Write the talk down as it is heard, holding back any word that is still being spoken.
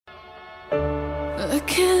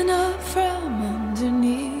Looking up from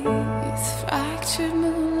underneath, fractured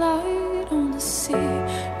moonlight on the sea.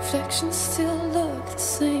 Reflections still look the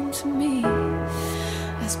same to me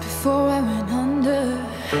as before I went under.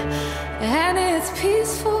 And it's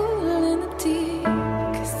peaceful in the deep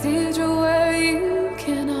cathedral where you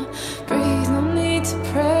cannot breathe. No need to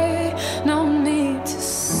pray, no need to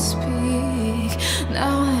speak.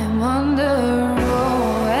 Now I'm under.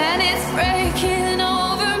 And it's breaking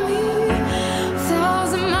over me.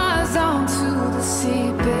 1,000 miles down to the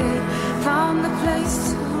seabed. Found a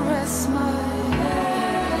place to rest my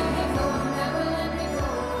head. Never let me go,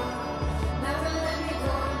 never let me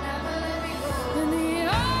go, never let me go. In the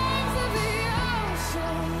arms of the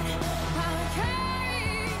ocean, I carry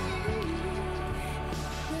you.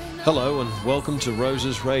 Hello and welcome to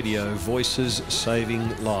Roses Radio, Voices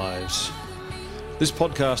Saving Lives. This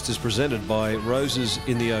podcast is presented by Roses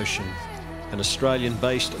in the Ocean, an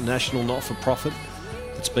Australian-based national not-for-profit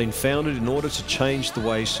that's been founded in order to change the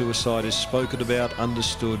way suicide is spoken about,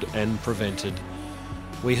 understood and prevented.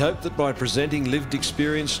 We hope that by presenting lived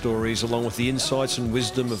experience stories along with the insights and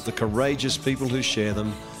wisdom of the courageous people who share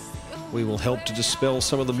them, we will help to dispel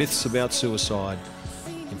some of the myths about suicide,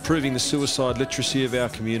 improving the suicide literacy of our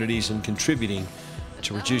communities and contributing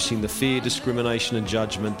to reducing the fear, discrimination and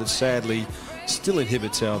judgment that sadly still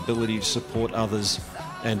inhibits our ability to support others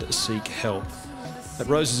and seek help. At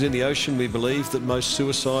Roses in the Ocean, we believe that most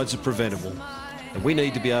suicides are preventable, and we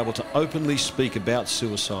need to be able to openly speak about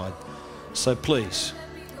suicide. So please,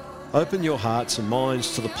 open your hearts and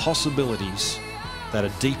minds to the possibilities that a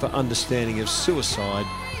deeper understanding of suicide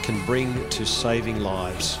can bring to saving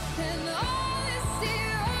lives.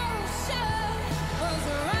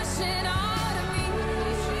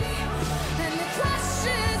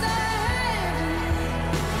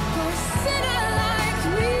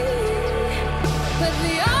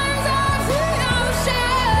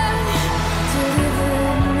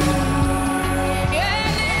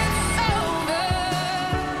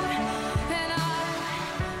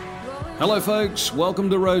 Hello folks,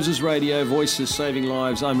 welcome to Roses Radio, Voices Saving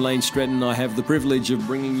Lives. I'm Lane Stretton. I have the privilege of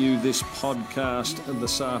bringing you this podcast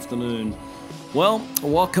this afternoon. Well,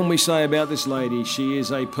 what can we say about this lady? She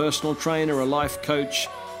is a personal trainer, a life coach,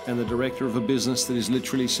 and the director of a business that is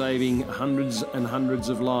literally saving hundreds and hundreds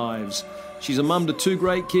of lives. She's a mum to two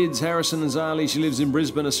great kids, Harrison and Zali. She lives in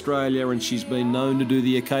Brisbane, Australia, and she's been known to do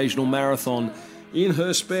the occasional marathon in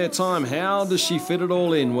her spare time. How does she fit it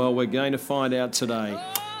all in? Well, we're going to find out today.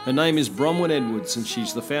 Her name is Bronwyn Edwards, and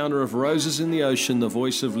she's the founder of Roses in the Ocean, the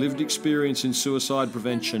voice of lived experience in suicide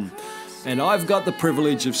prevention. And I've got the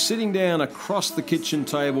privilege of sitting down across the kitchen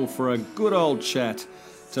table for a good old chat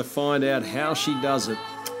to find out how she does it.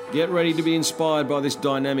 Get ready to be inspired by this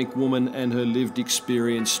dynamic woman and her lived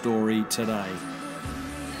experience story today.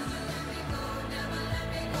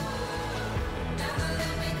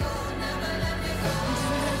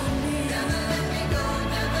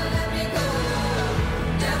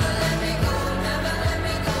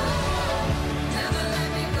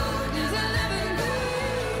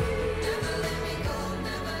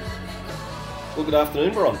 Well, good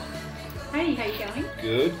afternoon, Bron. Hey, how you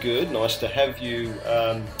going? Good. Nice to have you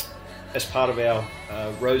as part of our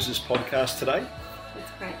Roses podcast today. It's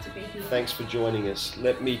great to be here. Thanks for joining us.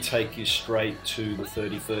 Let me take you straight to the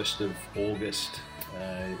 31st of August.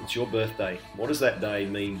 It's your birthday. What does that day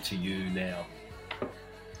mean to you now?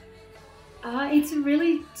 It's a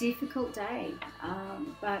really difficult day,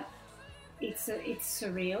 but it's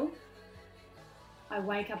surreal. I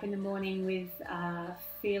wake up in the morning with a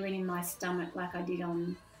feeling in my stomach like I did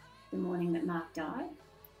on the morning that Mark died.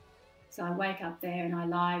 So I wake up there and I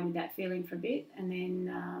lie with that feeling for a bit, and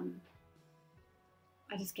then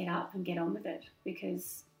I just get up and get on with it,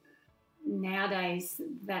 because nowadays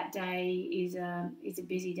that day is a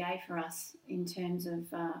busy day for us in terms of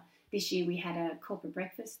this year we had a corporate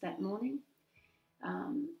breakfast that morning.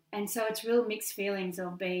 And so it's real mixed feelings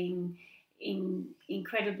of being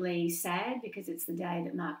incredibly sad because it's the day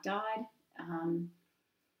that Mark died,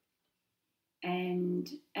 and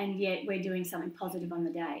yet we're doing something positive on the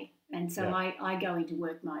day, and so yeah. I go into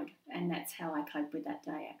work mode, and that's how I cope with that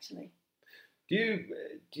day actually. Do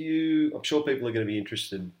you? I'm sure people are going to be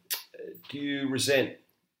interested. Do you resent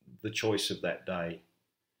the choice of that day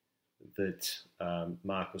that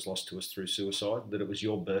Mark was lost to us through suicide? That it was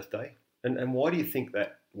your birthday, and why do you think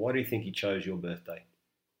that? Why do you think he chose your birthday?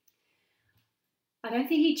 I don't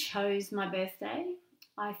think he chose my birthday.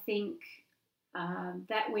 I think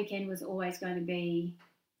that weekend was always going to be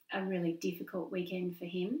a really difficult weekend for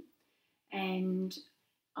him, and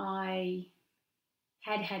I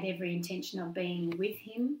had every intention of being with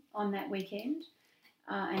him on that weekend.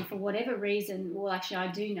 And for whatever reason, well, actually, I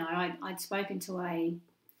do know, I'd spoken to a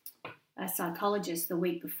psychologist the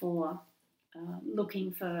week before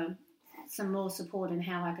looking for some more support in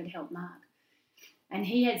how I could help Mark. And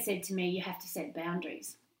he had said to me, you have to set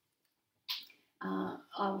boundaries. I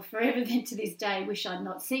will forever then to this day wish I'd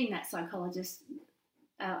not seen that psychologist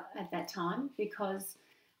at that time, because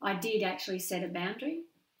I did actually set a boundary,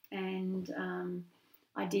 and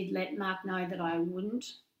I did let Mark know that I wouldn't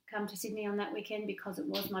come to Sydney on that weekend because it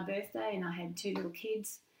was my birthday and I had 2 little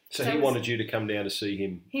kids. So he wanted you to come down to see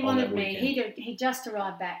him. He wanted me. He just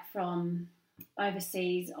arrived back from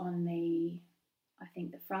overseas on I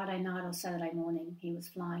think the Friday night or Saturday morning. He was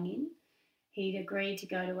flying in. He'd agreed to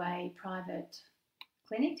go to a private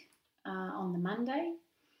clinic on the Monday,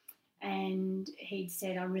 and he'd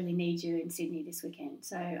said, I really need you in Sydney this weekend.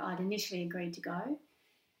 So I'd initially agreed to go,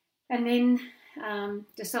 and then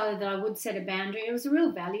decided that I would set a boundary. It was a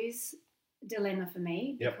real values dilemma for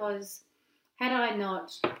me, because had I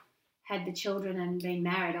not had the children and been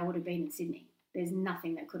married, I would have been in Sydney. There's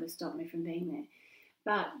nothing that could have stopped me from being there.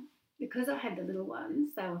 But because I had the little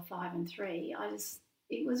ones, they were 5 and 3,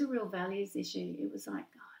 it was a real values issue. It was like,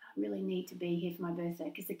 God, I really need to be here for my birthday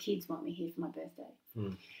because the kids want me here for my birthday.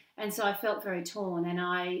 Mm. And so I felt very torn, and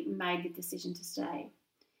I made the decision to stay.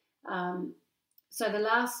 So the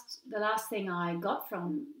last thing I got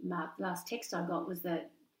from Mark, the last text I got, was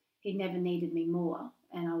that he never needed me more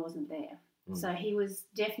and I wasn't there. Mm. So he was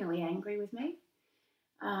definitely angry with me.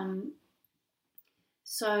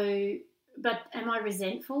 But am I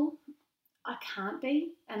resentful? I can't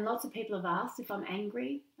be. And lots of people have asked if I'm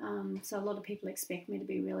angry. So a lot of people expect me to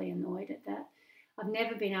be really annoyed at that. I've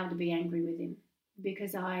never been able to be angry with him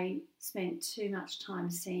because I spent too much time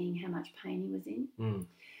seeing how much pain he was in. Mm.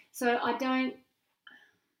 So I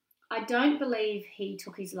don't believe he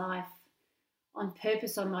took his life on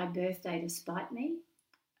purpose on my birthday to spite me.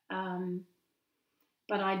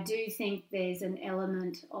 But I do think there's an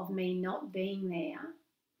element of me not being there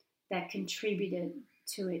that contributed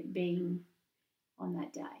to it being on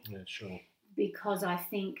that day. Yeah, sure. Because I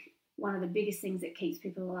think one of the biggest things that keeps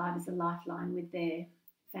people alive is a lifeline with their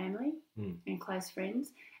family and close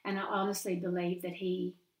friends. And I honestly believe that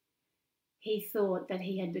he thought that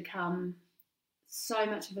he had become so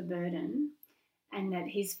much of a burden, and that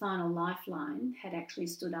his final lifeline had actually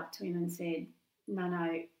stood up to him and said,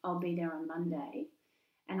 no, I'll be there on Monday.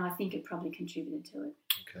 And I think it probably contributed to it.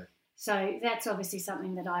 Okay. So that's obviously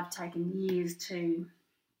something that I've taken years to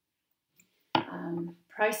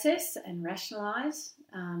process and rationalise.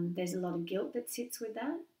 There's a lot of guilt that sits with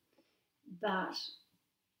that. But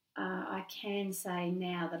I can say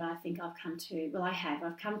now that I think I've come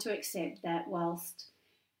to accept that whilst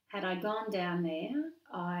had I gone down there,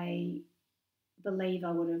 I believe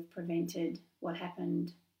I would have prevented what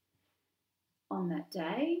happened on that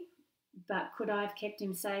day. But could I have kept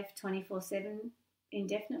him safe 24/7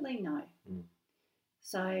 indefinitely? No. Mm.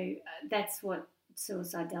 So that's what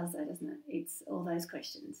suicide does, though, doesn't it? It's all those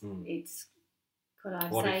questions. Mm. It's, could I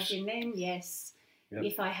have saved him then? Yes. Yep.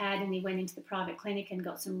 If I had and he went into the private clinic and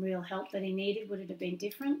got some real help that he needed, would it have been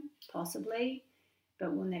different? Possibly,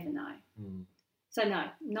 but we'll never know. Mm. So no,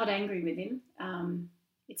 not angry with him.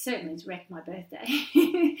 It certainly has wrecked my birthday.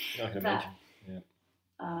 I can imagine. Yeah.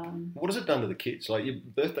 What has it done to the kids? Like, your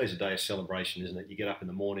birthday's a day of celebration, isn't it? You get up in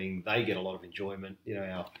the morning, they get a lot of enjoyment. You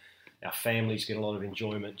know, our families get a lot of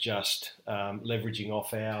enjoyment just leveraging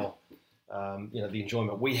off our, the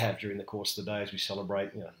enjoyment we have during the course of the day as we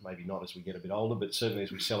celebrate, maybe not as we get a bit older, but certainly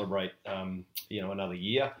as we celebrate, another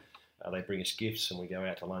year. They bring us gifts and we go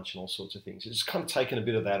out to lunch and all sorts of things. It's kind of taken a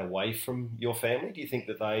bit of that away from your family. Do you think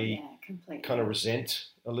that they kind of resent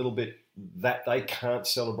a little bit that they can't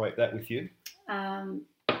celebrate that with you?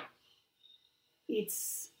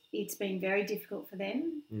 It's been very difficult for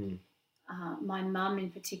them. Mm. My mum in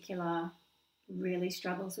particular really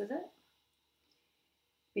struggles with it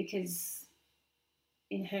because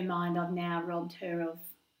in her mind I've now robbed her of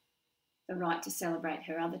the right to celebrate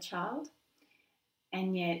her other child,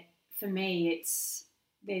 and yet for me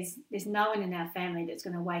there's no one in our family that's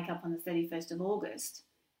going to wake up on the 31st of August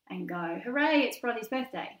and go, hooray, it's Bronnie's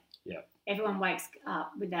birthday. Yeah. Everyone wakes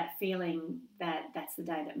up with that feeling that that's the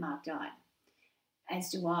day that Mark died, as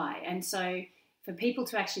do I. And so for people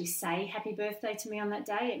to actually say happy birthday to me on that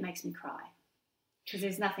day, it makes me cry because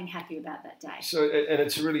there's nothing happy about that day. So, and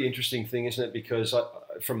it's a really interesting thing, isn't it? Because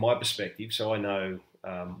from my perspective, so I know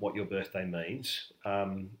what your birthday means,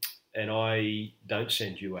 and I don't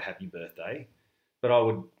send you a happy birthday, but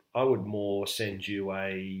I would more send you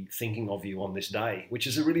a thinking of you on this day, which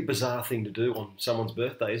is a really bizarre thing to do on someone's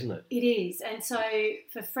birthday, isn't it? It is. And so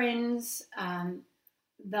for friends,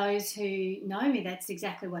 those who know me, that's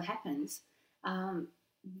exactly what happens. I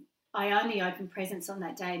only open presents on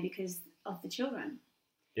that day because of the children.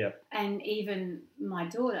 Yep. And even my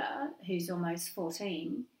daughter, who's almost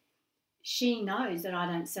 14, she knows that I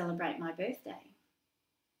don't celebrate my birthday.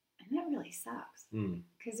 And that really sucks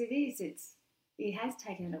because it has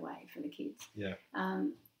taken it away for the kids. Yeah.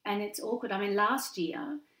 And it's awkward. I mean, last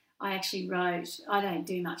year I actually wrote, I don't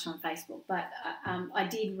do much on Facebook, but I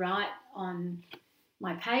did write on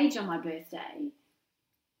my page on my birthday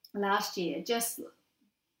last year, just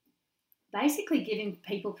basically giving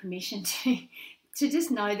people permission to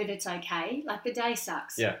just know that it's okay. Like, the day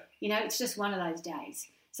sucks. Yeah. You know, it's just one of those days.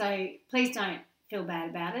 So please don't feel bad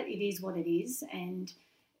about it. It is what it is. And,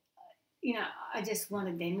 you know, I just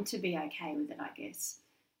wanted them to be okay with it, I guess.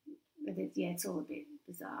 But it's all a bit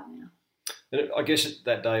bizarre now. And I guess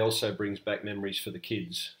that day also brings back memories for the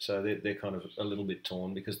kids. So they're kind of a little bit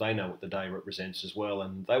torn because they know what the day represents as well.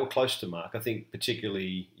 And they were close to Mark. I think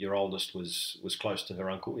particularly your oldest was close to her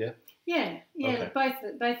uncle, yeah? Yeah. Okay.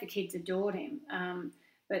 Both the kids adored him.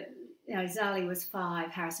 But, you know, Zali was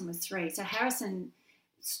 5, Harrison was 3. So Harrison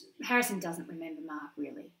doesn't remember Mark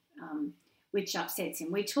really, which upsets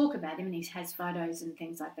him. We talk about him and he has photos and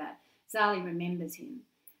things like that. Zali remembers him.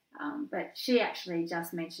 But she actually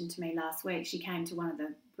just mentioned to me last week, she came to one of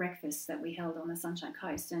the breakfasts that we held on the Sunshine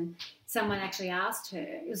Coast, and someone actually asked her,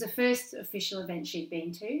 it was the first official event she'd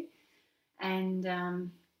been to, and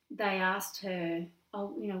they asked her,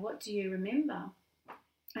 oh, you know, what do you remember?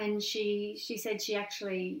 And she said she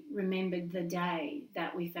actually remembered the day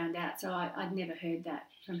that we found out. So I'd never heard that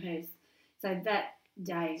from her. So that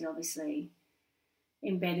day is obviously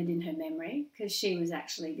embedded in her memory because she was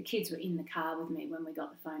actually, the kids were in the car with me when we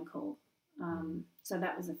got the phone call. So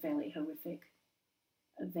that was a fairly horrific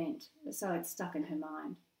event. So it's stuck in her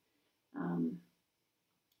mind.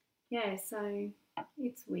 So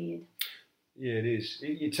it's weird. Yeah, it is.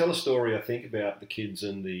 You tell a story, I think, about the kids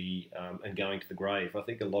and and going to the grave. I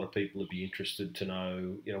think a lot of people would be interested to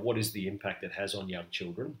know, you know, what is the impact it has on young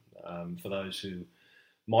children for those who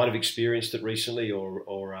might have experienced it recently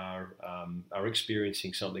or are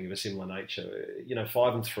experiencing something of a similar nature. You know,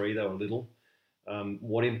 5 and 3, they were little.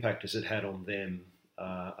 What impact has it had on them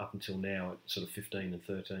up until now at sort of 15 and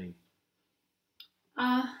 13?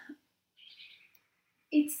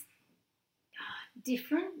 It's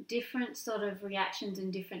different sort of reactions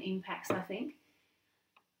and different impacts, I think.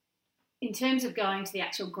 In terms of going to the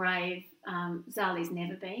actual grave, Zali's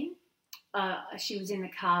never been. She was in the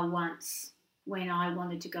car once when I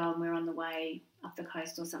wanted to go and we were on the way up the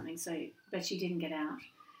coast or something, but she didn't get out.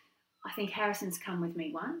 I think Harrison's come with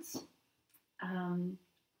me once.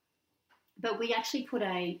 But we actually put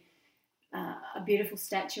a beautiful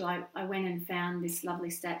statue. I went and found this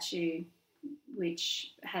lovely statue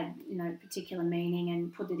which had, you know, particular meaning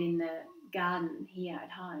and put it in the garden here at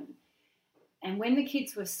home. And when the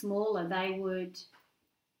kids were smaller, they would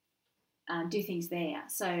do things there.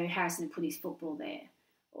 So Harrison would put his football there,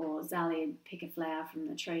 or Zali would pick a flower from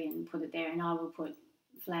the tree and put it there, and I will put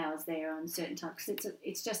flowers there on certain times because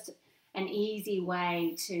it's just an easy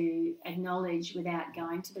way to acknowledge without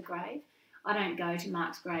going to the grave. I don't go to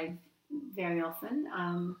Mark's grave very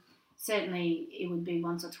often. Certainly it would be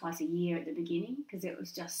once or twice a year at the beginning because it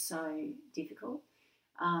was just so difficult.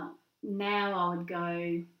 Now I would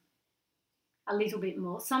go a little bit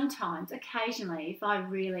more. Sometimes, occasionally, if I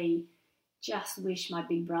really just wish my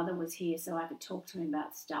big brother was here so I could talk to him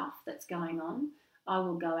about stuff that's going on, I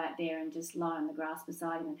will go out there and just lie on the grass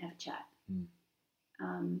beside him and have a chat.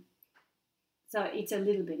 So it's a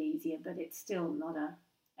little bit easier, but it's still not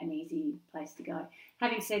an easy place to go.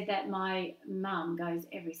 Having said that, my mum goes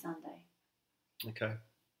every Sunday. Okay.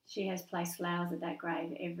 She has placed flowers at that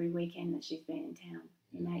grave every weekend that she's been in town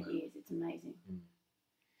in 8 years. It's amazing.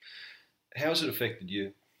 How has it affected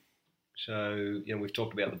you? So, you know, we've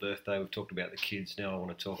talked about the birthday, we've talked about the kids. Now I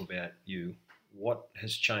want to talk about you. What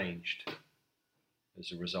has changed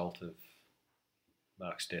as a result of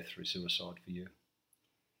Mark's death through suicide for you?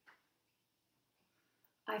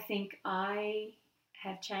 I think I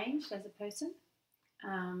have changed as a person.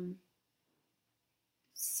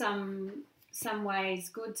 Some ways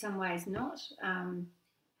good, some ways not.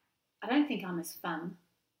 I don't think I'm as fun.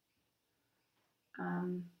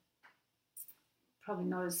 Probably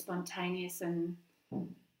not as spontaneous, and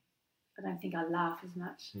I don't think I laugh as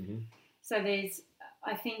much. Mm-hmm. So I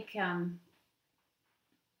think I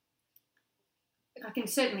can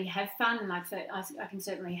certainly have fun, and I can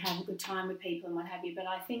certainly have a good time with people and what have you. But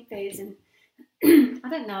I think there's I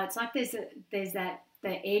don't know. It's like there's that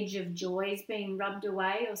the edge of joy is being rubbed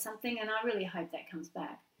away or something, and I really hope that comes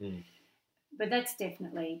back. But that's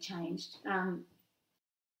definitely changed.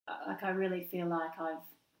 like I really feel like I've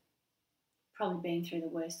probably been through the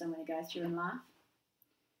worst I'm going to go through in life.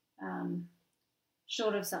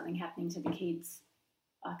 Short of something happening to the kids,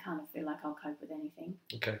 I kind of feel like I'll cope with anything.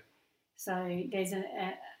 Okay. So there's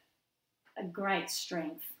a great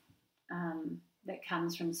strength that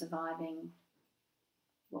comes from surviving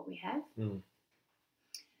what we have.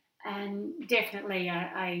 And definitely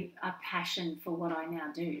a passion for what I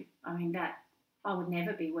now do. I mean, that I would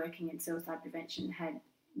never be working in suicide prevention had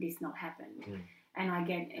this not happened. And I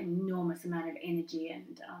get an enormous amount of energy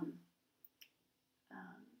and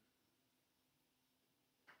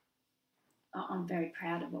I'm very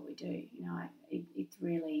proud of what we do. You know, it's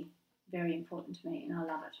really very important to me and I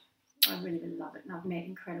love it. I really, really love it. And I've met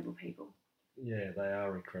incredible people. Yeah, they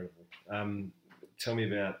are incredible. Tell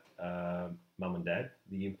me about Mum and Dad,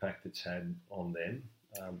 the impact it's had on them.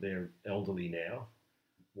 They're elderly now.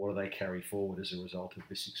 What do they carry forward as a result of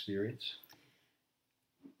this experience?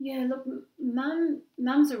 Yeah, look,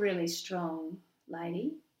 Mum's a really strong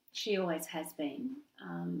lady. She always has been.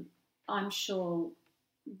 I'm sure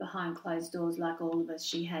behind closed doors, like all of us,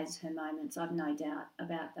 she has her moments. I've no doubt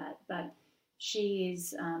about that. But she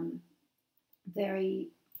is very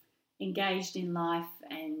engaged in life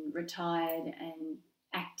and retired and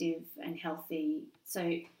active and healthy. So,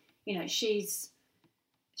 you know, she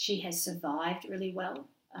has survived really well.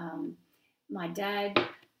 My dad,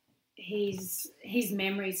 his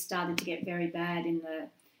memory started to get very bad in the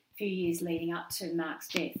few years leading up to Mark's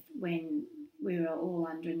death when we were all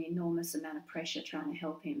under an enormous amount of pressure trying to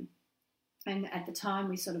help him. And at the time,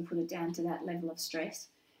 we sort of put it down to that level of stress.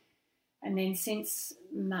 And then since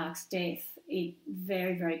Mark's death, it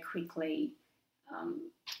very, very quickly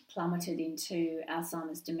plummeted into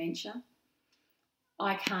Alzheimer's dementia.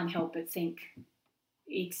 I can't help but think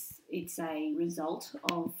it's a result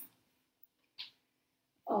of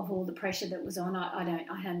all the pressure that was on. I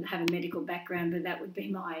don't have a medical background, but that would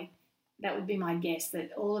be my guess,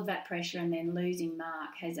 that all of that pressure and then losing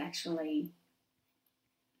Mark has actually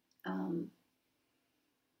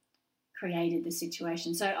created the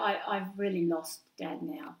situation. So I've really lost Dad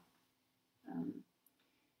now.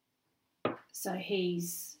 So he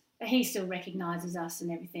still recognises us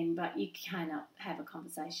and everything, but you cannot have a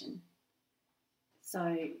conversation.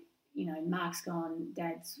 So, you know, Mark's gone,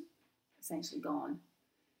 Dad's essentially gone.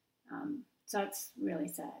 So it's really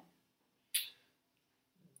sad.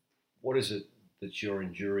 What is it that's your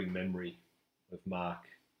enduring memory of Mark?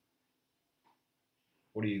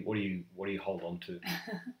 What do you hold on to?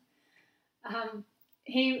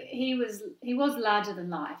 He was larger than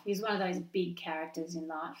life. He was one of those big characters in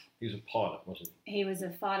life. He was a pilot, wasn't he? He was a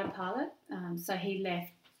fighter pilot. So he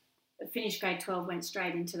finished grade 12, went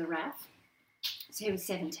straight into the RAF. So he was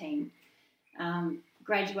 17.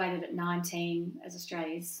 Graduated at 19 as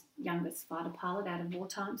Australia's youngest fighter pilot out of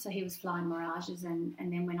wartime. So he was flying Mirages and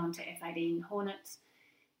then went on to F-18 Hornets,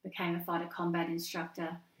 became a fighter combat instructor.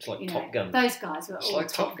 It's like Top Gun. Those guys were all like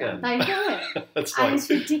Top Gun. They were. It's And like it's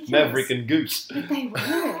ridiculous. Maverick and Goose. But they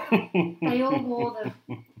were. They all wore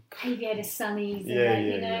the aviator sunnies.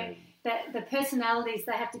 And the personalities,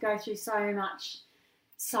 they have to go through so much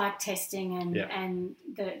psych testing and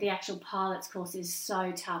the actual pilot's course is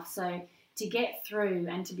so tough. So to get through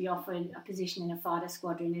and to be offered a position in a fighter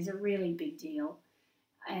squadron is a really big deal.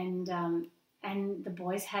 And the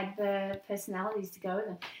boys had the personalities to go with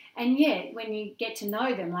them. And yet, when you get to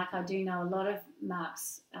know them, like I do know a lot of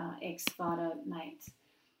Mark's ex-fighter mates,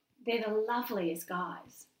 they're the loveliest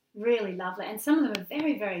guys, really lovely. And some of them are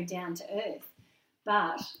very, very down to earth.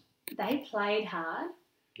 But they played hard.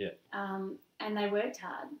 Yeah. And they worked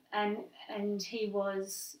hard. And he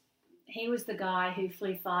was the guy who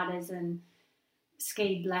flew fighters and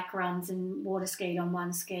skied black runs and water skied on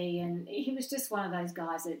one ski. And he was just one of those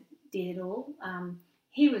guys that did it all.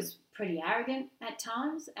 He was pretty arrogant at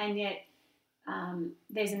times, and yet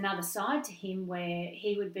there's another side to him where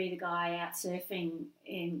he would be the guy out surfing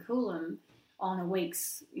in Coolum on a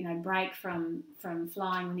week's break from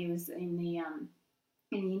flying when he was in the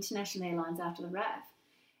international airlines after the RAF.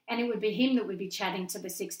 And it would be him that would be chatting to the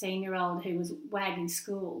 16-year-old who was wagging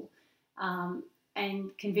school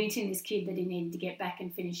and convincing this kid that he needed to get back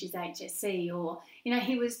and finish his HSC. Or,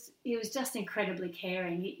 he was just incredibly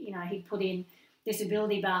caring. He'd put in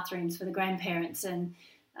disability bathrooms for the grandparents and,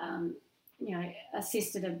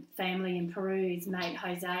 assisted a family in Peru, his mate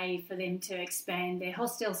Jose, for them to expand their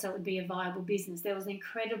hostel so it would be a viable business. There was an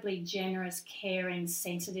incredibly generous, caring,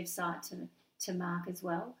 sensitive side to Mark as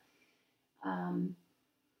well.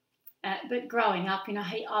 But growing up,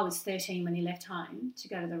 I was 13 when he left home to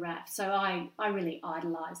go to the RAF, so I really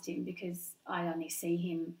idolised him because I'd only see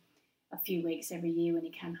him a few weeks every year when he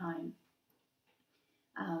came home.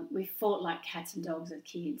 We fought like cats and dogs as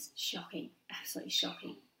kids. Shocking, absolutely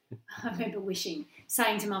shocking. I remember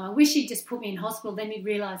saying to Mum, I wish he'd just put me in hospital, then he'd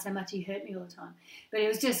realise how much he hurt me all the time. But it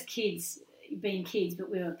was just kids being kids, but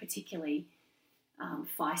we were particularly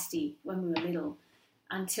feisty when we were little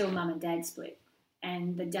until Mum and Dad split.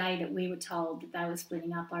 And the day that we were told that they were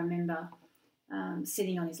splitting up, I remember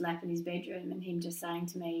sitting on his lap in his bedroom and him just saying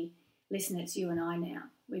to me, listen, it's you and I now.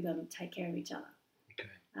 We've got to take care of each other. Okay.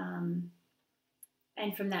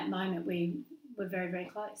 And from that moment, we were very, very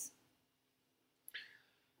close.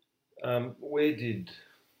 Where did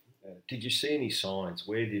you see any signs?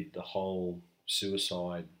 Where did the whole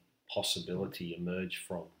suicide possibility emerge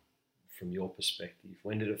from your perspective?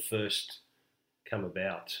 When did it first come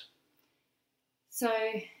about? So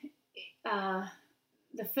the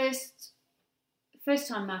first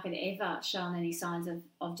time Mark had ever shown any signs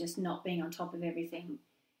of just not being on top of everything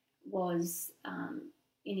was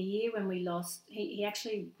in a year when we lost, he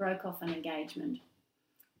actually broke off an engagement,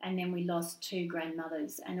 and then we lost 2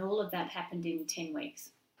 grandmothers, and all of that happened in 10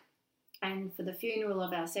 weeks. And for the funeral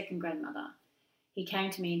of our second grandmother, he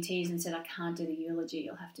came to me in tears and said, I can't do the eulogy,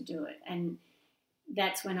 you'll have to do it. And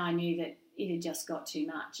that's when I knew that it had just got too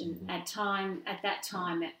much. And at that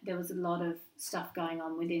time, there was a lot of stuff going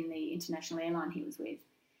on within the international airline he was with.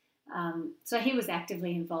 So he was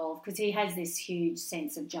actively involved because he has this huge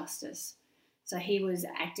sense of justice. So he was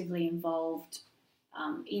actively involved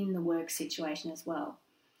in the work situation as well.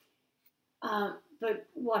 But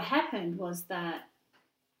what happened was that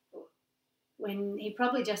when he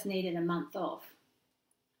probably just needed a month off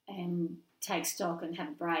and take stock and have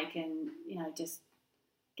a break and, just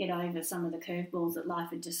get over some of the curveballs that life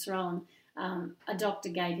had just thrown, a doctor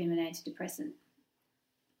gave him an antidepressant.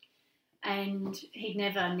 And he'd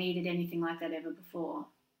never needed anything like that ever before.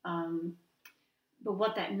 But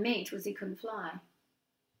what that meant was he couldn't fly.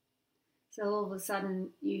 So all of a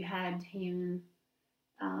sudden you had him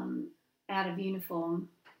out of uniform,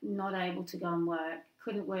 not able to go and work,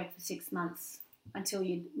 couldn't work for 6 months until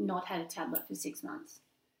you'd not had a tablet for 6 months.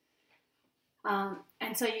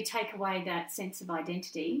 And so you take away that sense of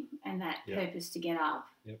identity and that purpose to get up.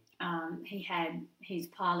 Yep. He had his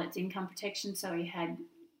pilot's income protection, so he had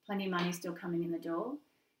plenty of money still coming in the door.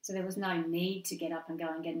 So there was no need to get up and go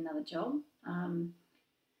and get another job.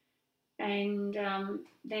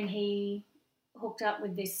 Then he hooked up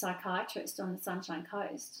with this psychiatrist on the Sunshine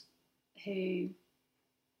Coast who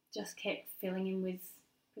just kept filling him with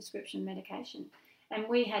prescription medication. And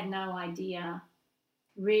we had no idea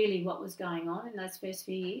really what was going on in those first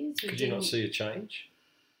few years. Could you not see a change?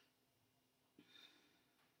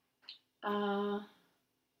 Not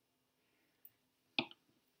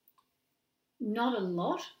a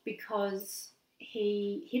lot, because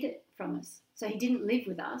he hid it from us. So he didn't live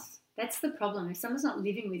with us. That's the problem. If someone's not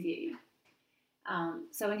living with you.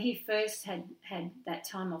 So when he first had that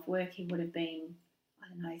time off work, he would have been,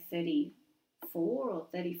 34 or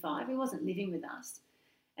 35. He wasn't living with us.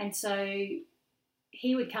 And so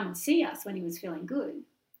he would come and see us when he was feeling good.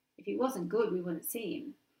 If he wasn't good, we wouldn't see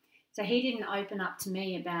him. So he didn't open up to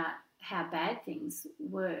me about how bad things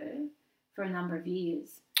were for a number of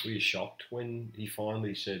years. Were you shocked when he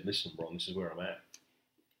finally said, listen, Bron, this is where I'm at?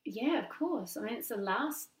 Yeah, of course. I mean, he's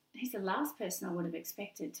the last person I would have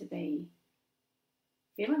expected to be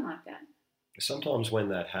feeling like that. Sometimes when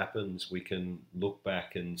that happens, we can look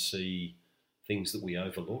back and see things that we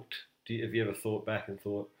overlooked. Have you ever thought back and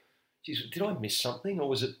thought, geez, did I miss something? Or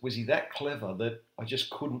was he that clever that I just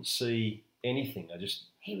couldn't see anything?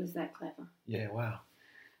 He was that clever. Yeah, wow.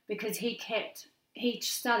 Because he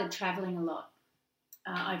started travelling a lot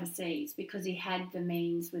overseas because he had the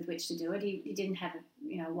means with which to do it. He didn't have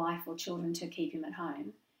a wife or children to keep him at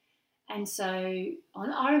home. And so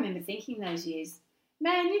I remember thinking those years,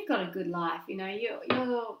 man, you've got a good life.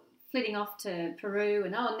 You're flitting off to Peru,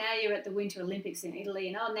 and now you're at the Winter Olympics in Italy,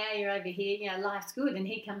 and now you're over here. Life's good. And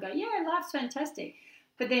he'd come and go, yeah, life's fantastic.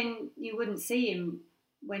 But then you wouldn't see him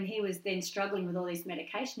when he was then struggling with all this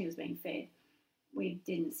medication he was being fed. We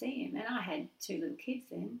didn't see him, and I had 2 little kids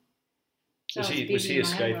then. So was he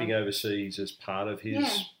escaping overseas as part of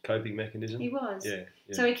his coping mechanism? He was. Yeah.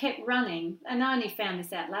 So he kept running, and I only found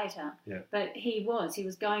this out later. Yeah. But he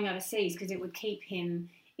was going overseas because it would keep him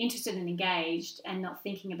interested and engaged and not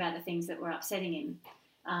thinking about the things that were upsetting him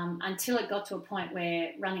until it got to a point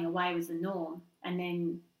where running away was the norm, and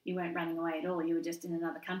then you weren't running away at all. You were just in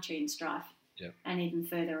another country in strife, and even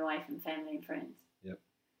further away from family and friends. Yep.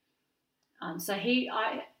 So he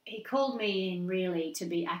called me in really to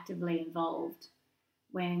be actively involved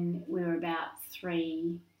when we were about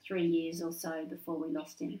 3 years or so before we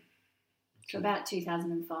lost him. So about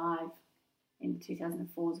 2005, in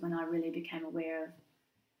 2004 is when I really became aware of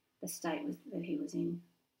the state that he was in.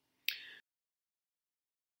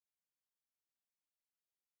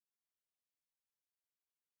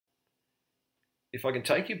 If I can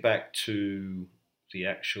take you back to the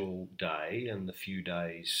actual day and the few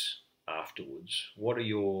days afterwards, what are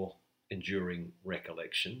your enduring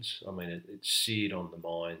recollections? I mean, it's seared on the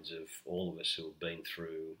minds of all of us who have been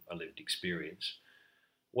through a lived experience.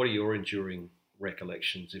 What are your enduring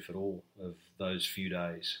recollections, if at all, of those few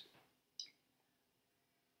days?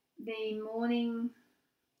 The morning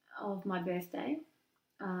of my birthday,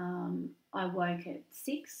 I woke at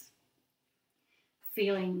 6,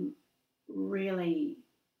 feeling really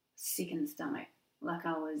sick in the stomach, like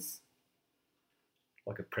I was...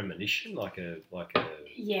 Like a premonition,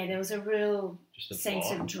 Yeah, there was a real sense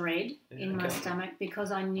vibe of dread in my stomach,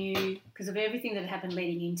 because I knew, because of everything that happened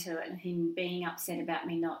leading into it, and him being upset about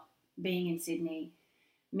me not being in Sydney,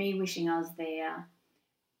 me wishing I was there.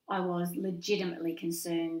 I was legitimately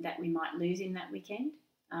concerned that we might lose him that weekend.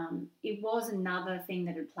 It was another thing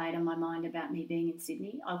that had played on my mind about me being in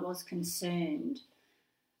Sydney. I was concerned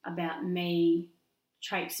about me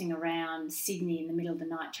traipsing around Sydney in the middle of the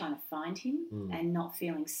night trying to find him and not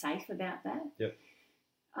feeling safe about that. Yep.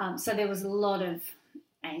 So there was a lot of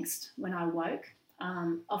angst when I woke.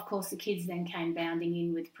 Of course, the kids then came bounding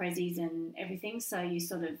in with prezzies and everything, so you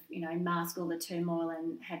sort of, mask all the turmoil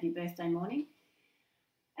and have your birthday morning.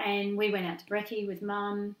 And we went out to brekkie with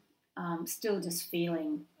Mum, still just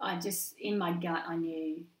feeling, in my gut I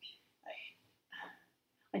knew,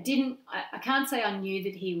 I can't say I knew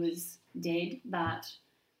that he was dead, but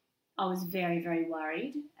I was very, very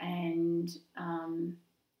worried, and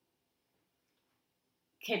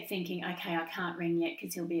kept thinking, okay, I can't ring yet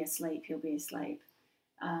because he'll be asleep.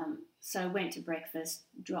 So I went to breakfast,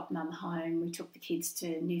 dropped Mum home. We took the kids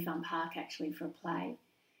to New Fun Park actually for a play.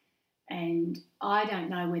 And I don't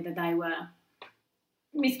know whether they were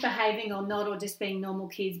misbehaving or not, or just being normal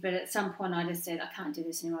kids, but at some point I just said, I can't do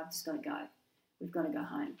this anymore, I've just got to go. We've got to go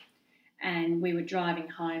home. And we were driving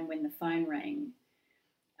home when the phone rang.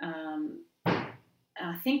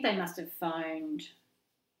 I think they must have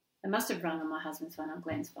rung on my husband's phone, on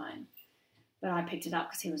Glenn's phone. But I picked it up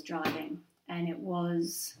because he was driving, and it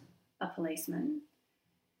was a policeman.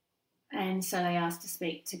 And so they asked to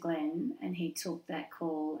speak to Glenn, and he took that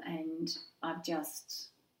call, and I've just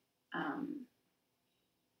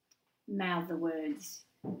mouthed the words,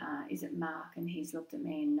 is it Mark? And he's looked at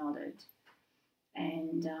me and nodded.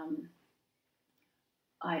 And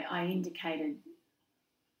I indicated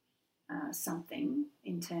something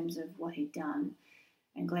in terms of what he'd done,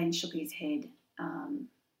 and Glenn shook his head, and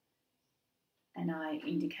I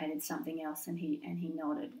indicated something else, and he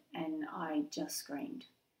nodded, and I just screamed.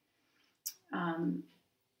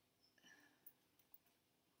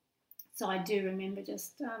 So I do remember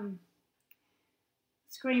just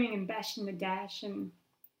screaming and bashing the dash, and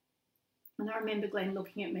I remember Glenn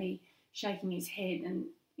looking at me, shaking his head, and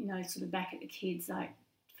sort of back at the kids, like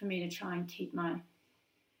for me to try and keep myself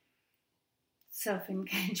in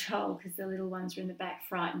control, because the little ones were in the back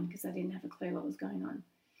frightened because I didn't have a clue what was going on.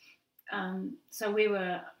 So we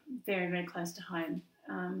were very, very close to home.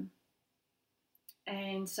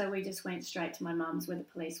 And so we just went straight to my mum's where the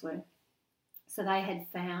police were. So they had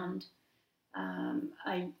found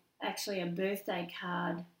actually a birthday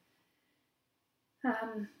card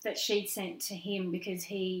that she'd sent to him, because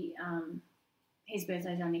his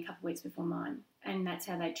birthday's only a couple of weeks before mine, and that's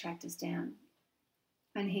how they tracked us down.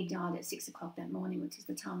 And he died at 6 o'clock that morning, which is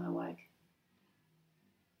the time I woke.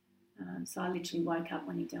 So I literally woke up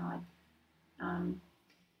when he died.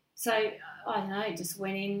 So I don't know, just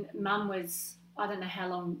went in. Mum was, I don't know how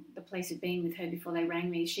long the police had been with her before they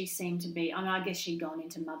rang me. She seemed to be, I guess she'd gone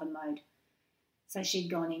into mother mode. So she'd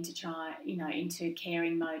gone into into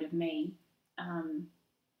caring mode of me. I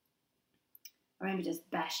remember just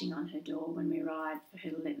bashing on her door when we arrived for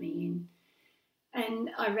her to let me in.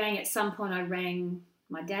 And at some point I rang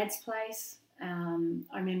my dad's place. I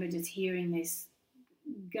remember just hearing this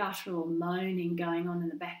guttural moaning going on in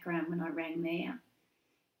the background when I rang there.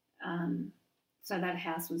 So that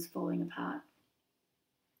house was falling apart.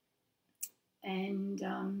 And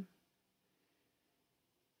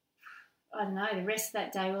I don't know, the rest of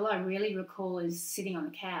that day, all I really recall is sitting on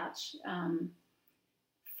the couch,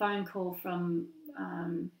 phone call from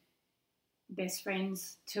best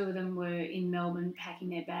friends. 2 of them were in Melbourne packing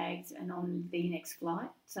their bags and on the next flight.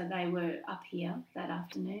 So they were up here that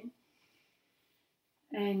afternoon.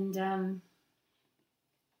 And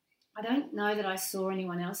I don't know that I saw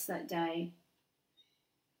anyone else that day.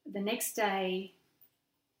 The next day,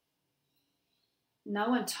 no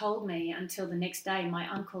one told me until the next day. My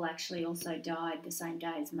uncle actually also died the same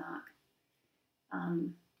day as Mark.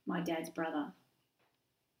 my dad's brother.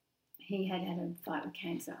 He had a fight with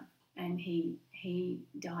cancer, and he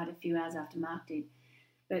died a few hours after Mark did.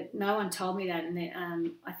 But no one told me that, and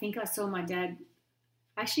then, I think I saw my dad.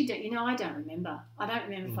 Actually, I don't remember. I don't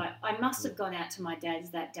remember if I must have gone out to my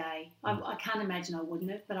dad's that day. I can't imagine I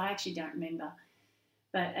wouldn't have, but I actually don't remember.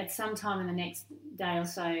 But at some time in the next day or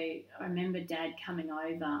so, I remember Dad coming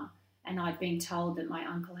over, and I'd been told that my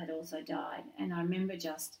uncle had also died. And I remember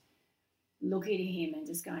just looking at him and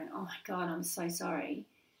just going, "Oh my God, I'm so sorry."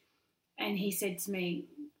 And he said to me,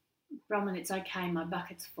 "Bronwyn, it's okay. My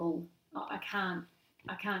bucket's full. I can't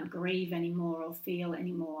grieve anymore or feel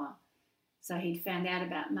anymore." So he'd found out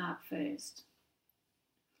about Mark first,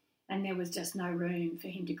 and there was just no room for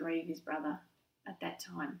him to grieve his brother at that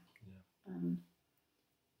time. Yeah.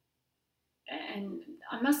 And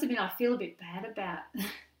I must admit, I feel a bit bad about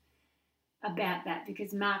that,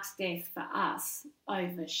 because Mark's death for us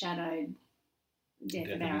overshadowed death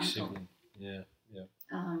of our uncle. Yeah.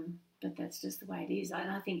 But that's just the way it is. And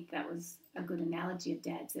I think that was a good analogy of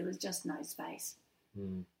Dad's. There was just no space.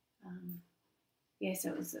 So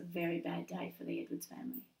it was a very bad day for the Edwards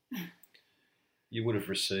family. You would have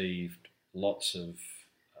received lots of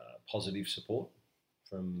positive support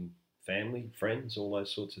from family, friends, all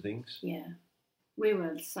those sorts of things. Yeah, we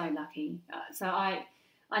were so lucky. So I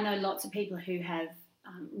know lots of people who have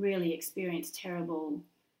really experienced terrible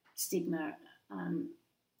stigma, and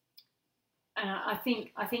I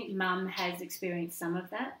think Mum has experienced some of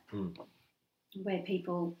that, where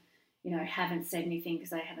people, haven't said anything because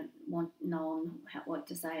they haven't known what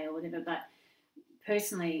to say or whatever. But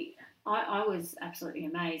personally, I was absolutely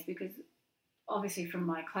amazed, because obviously from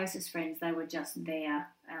my closest friends, they were just there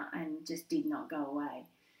and just did not go away,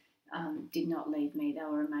 did not leave me. They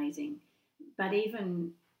were amazing. But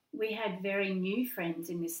even we had very new friends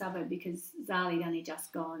in this suburb, because Zali had only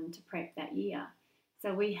just gone to prep that year.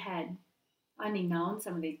 So we had only known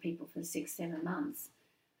some of these people for 6-7 months.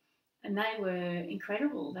 And they were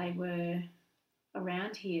incredible. They were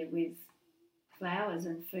around here with flowers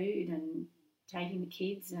and food and taking the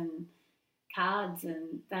kids and cards,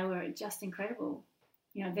 and they were just incredible.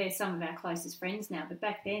 They're some of our closest friends now, but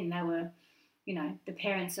back then they were, the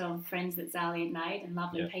parents of friends that Zali had made, and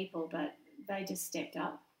lovely people, but they just stepped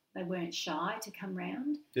up. They weren't shy to come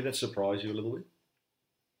round. Did that surprise you a little bit?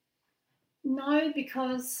 No,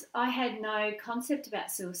 because I had no concept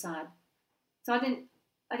about suicide. So I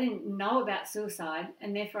didn't know about suicide,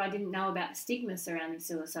 and therefore I didn't know about the stigma surrounding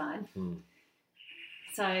suicide.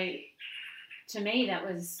 So to me that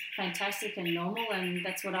was fantastic and normal, and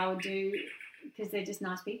that's what I would do, because they're just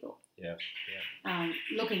nice people. Yeah.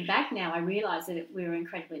 Looking back now, I realise that we were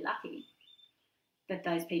incredibly lucky that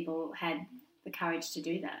those people had the courage to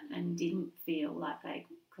do that and didn't feel like they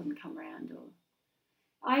couldn't come around. Or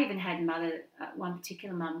I even had one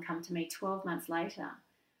particular mum come to me 12 months later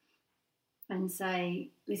and say,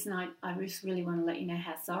 "Listen, I just really want to let you know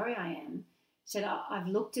how sorry I am." She said, "I've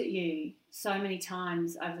looked at you so many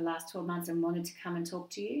times over the last 12 months and wanted to come and talk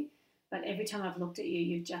to you, but every time I've looked at you,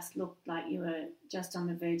 you've just looked like you were just on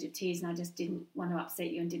the verge of tears, and I just didn't want to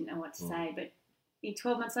upset you and didn't know what to say." But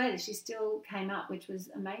 12 months later, she still came up, which was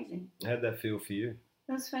amazing. How'd that feel for you?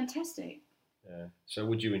 That was fantastic. Yeah. So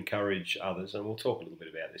would you encourage others, and we'll talk a little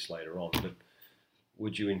bit about this later on, but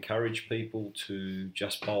would you encourage people to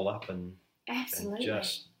just bowl up and absolutely, and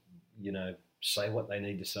just, say what they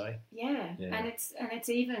need to say? Yeah. And it's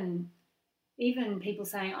even people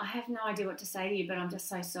saying, "I have no idea what to say to you, but I'm just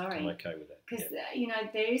so sorry." I'm okay with that. Because,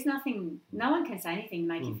 there is nothing, no one can say anything to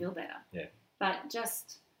make you feel better. Yeah. But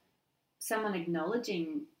just someone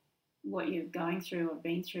acknowledging what you're going through or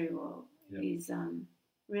been through is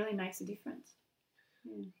really makes a difference.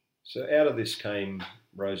 Yeah. So out of this came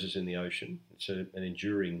Roses in the Ocean. It's an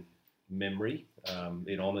enduring memory.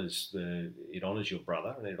 It honours your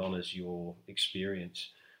brother, and it honours your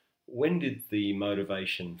experience. When did the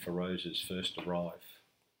motivation for Roses first arrive?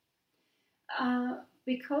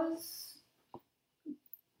 Because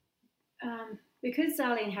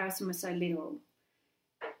Zali and Harrison were so little,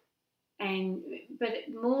 but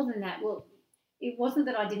more than that, it wasn't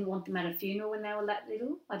that I didn't want them at a funeral when they were that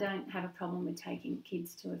little. I don't have a problem with taking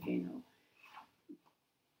kids to a funeral.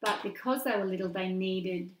 But because they were little, they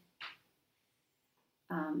needed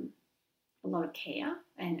a lot of care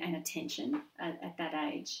and attention at that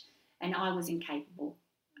age, and I was incapable.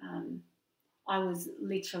 I was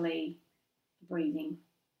literally breathing.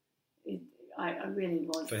 I really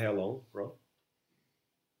was. For how long, Rob?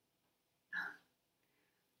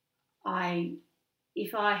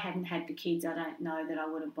 If I hadn't had the kids, I don't know that I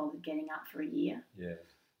would have bothered getting up for a year. Yeah.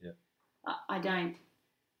 I don't.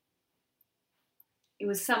 it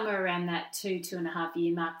was somewhere around that 2.5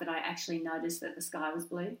 year mark that I actually noticed that the sky was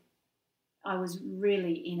blue. I was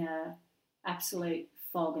really in a absolute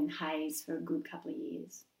fog and haze for a good couple of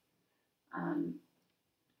years. And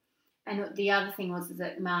the other thing was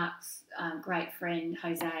that Mark's great friend,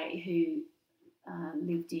 Jose, who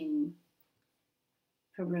lived in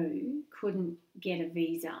Peru, couldn't get a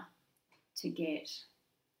visa to get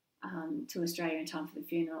to Australia in time for the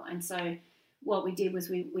funeral. And so what we did was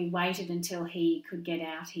we waited until he could get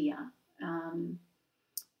out here.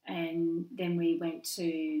 And then we went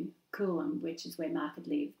to Coolum, which is where Mark had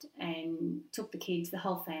lived, and took the kids. The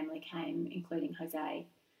whole family came, including Jose,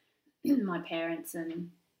 my parents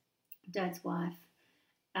and Dad's wife.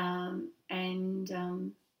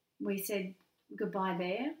 We said goodbye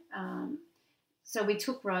there. So we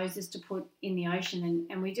took roses to put in the ocean,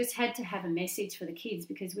 and we just had to have a message for the kids,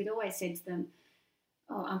 because we'd always said to them,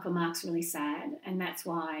 oh, Uncle Mark's really sad. And that's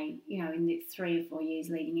why, in the 3 or 4 years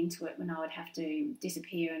leading into it, when I would have to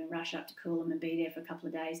disappear and rush up to Coolum and be there for a couple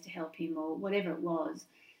of days to help him or whatever it was,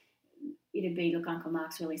 it'd be, look, Uncle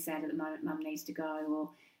Mark's really sad at the moment, Mum needs to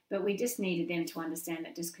go. But we just needed them to understand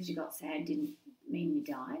that just because you got sad didn't mean you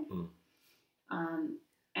died.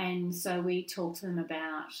 And so we talked to them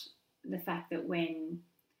about the fact that when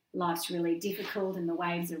life's really difficult and the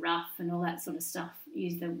waves are rough and all that sort of stuff,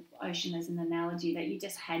 use the ocean as an analogy, that you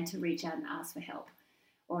just had to reach out and ask for help.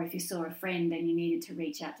 Or if you saw a friend, then you needed to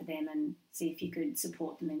reach out to them and see if you could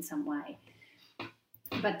support them in some way.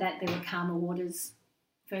 But that there were calmer waters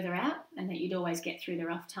further out and that you'd always get through the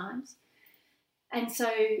rough times. And so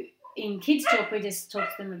in Kids Talk, we just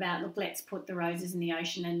talked to them about, look, let's put the roses in the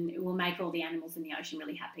ocean and it will make all the animals in the ocean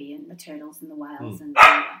really happy, and the turtles and the whales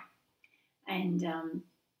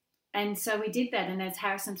and so we did that. And as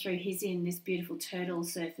Harrison threw his in, this beautiful turtle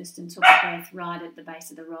surfaced and took a breath right at the base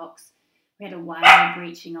of the rocks. We had a whale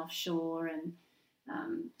breaching offshore and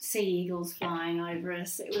sea eagles flying over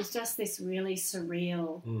us. It was just this really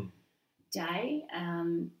surreal day.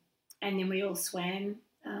 And then we all swam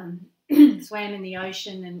in the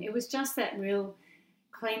ocean, and it was just that real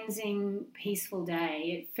cleansing, peaceful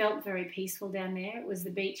day. It felt very peaceful down there. It was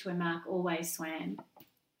the beach where Mark always swam.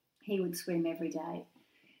 He would swim every day.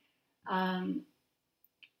 And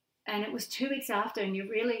it was 2 weeks after, and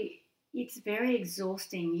it's very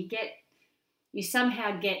exhausting. You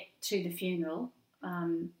somehow get to the funeral,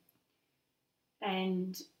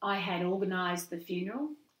 and I had organised the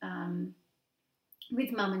funeral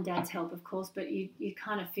with Mum and Dad's help, of course, but you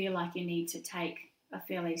kind of feel like you need to take a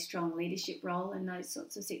fairly strong leadership role in those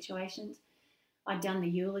sorts of situations. I'd done the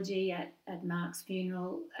eulogy at Mark's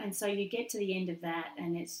funeral, and so you get to the end of that,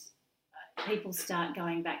 and people start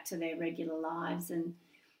going back to their regular lives, and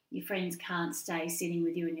your friends can't stay sitting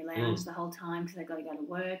with you in your lounge the whole time because they've got to go to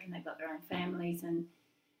work and they've got their own families, and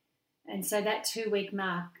so that 2 week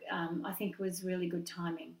mark I think was really good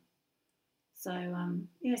timing. So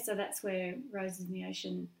so that's where Roses in the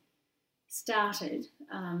Ocean started,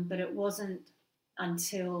 but it wasn't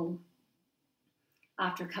until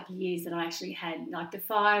after a couple of years that I actually had, like, the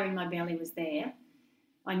fire in my belly was there.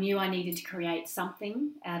 I knew I needed to create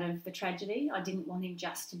something out of the tragedy. I didn't want him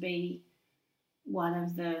just to be one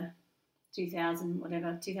of the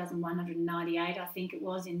 2,198, I think it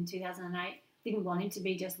was, in 2008. Didn't want him to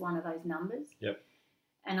be just one of those numbers. Yep.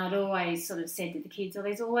 And I'd always sort of said to the kids, oh,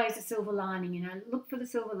 there's always a silver lining, look for the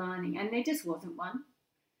silver lining. And there just wasn't one.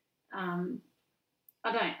 I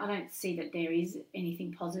don't see that there is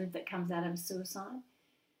anything positive that comes out of suicide.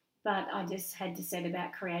 But I just had to set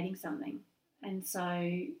about creating something. And so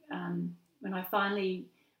when I finally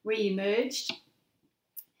re-emerged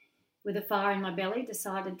with a fire in my belly,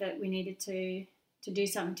 decided that we needed to do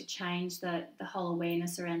something to change the whole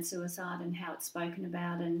awareness around suicide and how it's spoken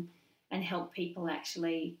about, and help people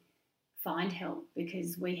actually find help,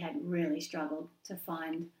 because we had really struggled to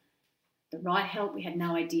find the right help. We had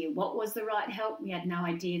no idea what was the right help. We had no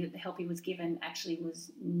idea that the help he was given actually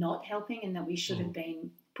was not helping, and that we should have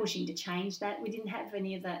been pushing to change that. We didn't have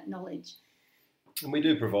any of that knowledge. And we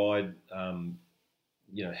do provide,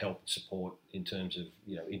 help and support in terms of,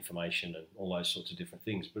 information and all those sorts of different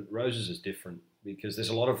things. But Roses is different because there's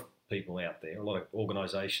a lot of people out there, a lot of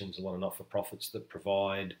organisations, a lot of not-for-profits that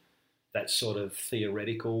provide that sort of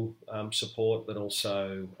theoretical support, but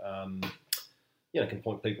also, can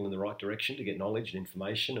point people in the right direction to get knowledge and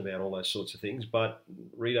information about all those sorts of things. But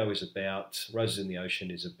Roses in the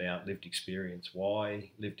Ocean is about lived experience.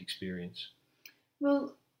 Why lived experience?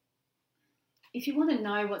 Well, if you want to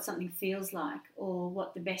know what something feels like or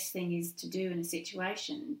what the best thing is to do in a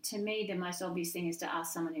situation, to me the most obvious thing is to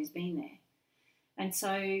ask someone who's been there. And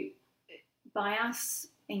so by us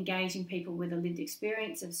engaging people with a lived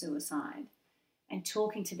experience of suicide and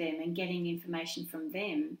talking to them and getting information from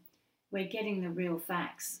them, we're getting the real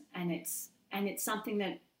facts, and it's something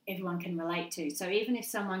that everyone can relate to. So even if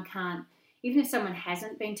someone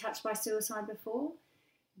hasn't been touched by suicide before,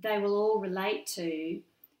 they will all relate to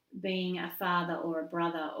being a father or a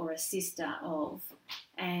brother or a sister of.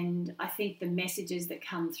 And I think the messages that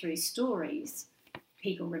come through stories,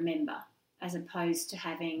 people remember, as opposed to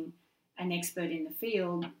having an expert in the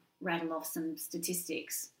field rattle off some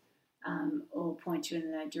statistics or point you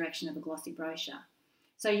in the direction of a glossy brochure.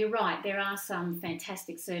 So you're right, there are some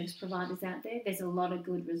fantastic service providers out there. There's a lot of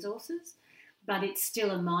good resources, but it's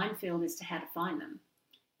still a minefield as to how to find them.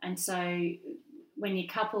 And so when you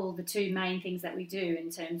couple the two main things that we do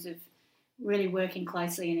in terms of really working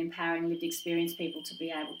closely and empowering lived experience people to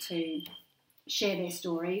be able to share their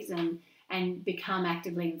stories and become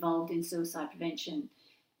actively involved in suicide prevention,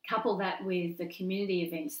 couple that with the community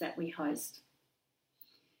events that we host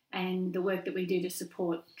and the work that we do to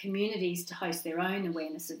support communities to host their own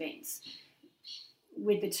awareness events.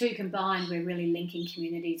 With the two combined, we're really linking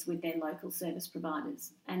communities with their local service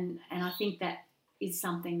providers. And I think that is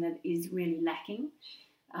something that is really lacking.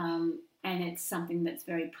 And it's something that's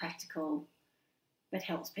very practical, that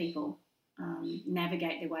helps people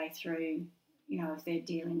navigate their way through, if they're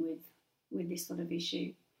dealing with this sort of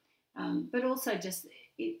issue. But also just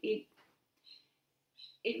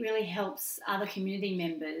it really helps other community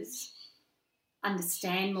members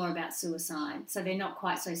understand more about suicide, so they're not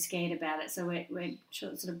quite so scared about it. So we're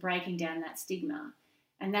sort of breaking down that stigma,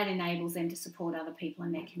 and that enables them to support other people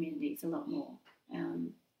in their communities a lot more,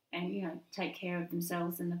 and take care of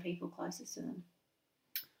themselves and the people closest to them.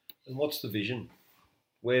 And what's the vision?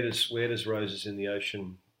 Where does Roses in the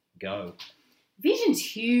Ocean go? Vision's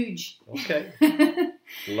huge. Okay,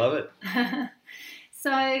 love it.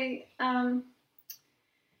 So I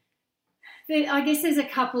guess there's a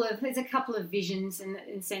couple of visions in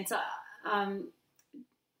the sense.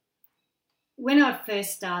 When I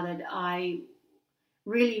first started, I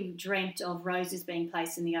really dreamt of roses being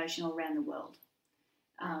placed in the ocean all around the world,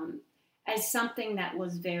 as something that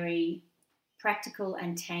was very practical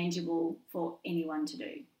and tangible for anyone to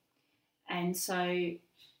do. And so,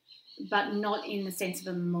 but not in the sense of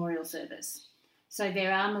a memorial service. So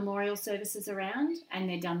there are memorial services around, and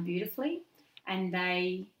they're done beautifully, and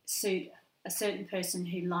they suit a certain person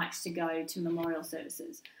who likes to go to memorial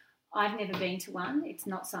services. I've never been to one. It's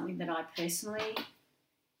not something that I personally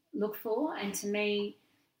look for. And to me,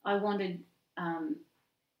 I wanted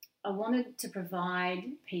to provide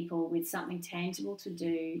people with something tangible to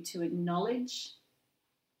do to acknowledge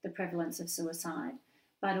the prevalence of suicide,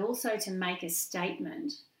 but also to make a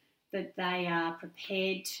statement that they are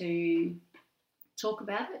prepared to talk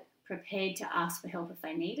about it, prepared to ask for help if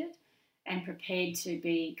they need it, and prepared to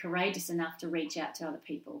be courageous enough to reach out to other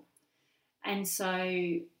people. And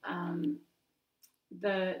so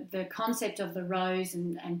the concept of the rose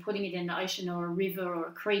and putting it in the ocean or a river or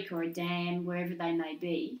a creek or a dam, wherever they may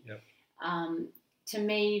be, yep. To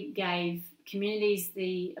me gave communities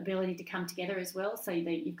the ability to come together as well, so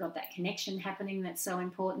that you've got that connection happening that's so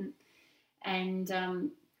important. And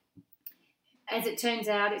as it turns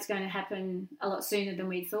out, it's going to happen a lot sooner than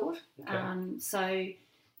we thought. Okay. So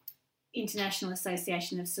International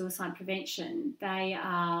Association of Suicide Prevention, they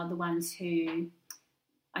are the ones who,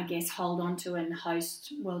 I guess, hold on to and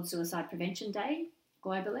host World Suicide Prevention Day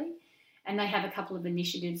globally. And they have a couple of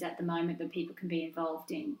initiatives at the moment that people can be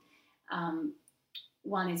involved in.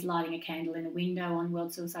 One is lighting a candle in a window on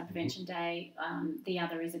World Suicide Prevention Day. The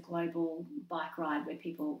other is a global bike ride where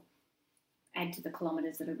people add to the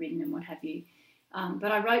kilometres that are ridden and what have you.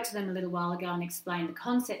 But I wrote to them a little while ago and explained the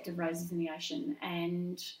concept of Roses in the Ocean,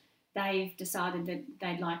 and they've decided that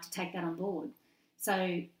they'd like to take that on board.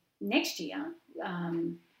 So next year,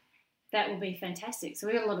 that will be fantastic. So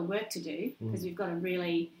we've got a lot of work to do because we've got to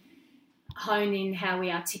really hone in how we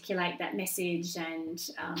articulate that message. And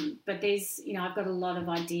but there's, I've got a lot of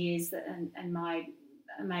ideas and my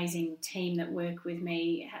amazing team that work with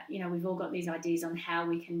me, we've all got these ideas on how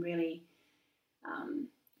we can really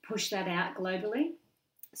push that out globally.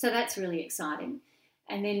 So that's really exciting.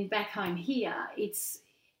 And then back home here,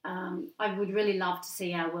 I would really love to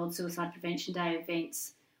see our World Suicide Prevention Day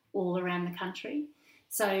events all around the country.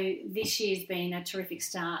 So this year's been a terrific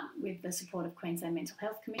start with the support of Queensland Mental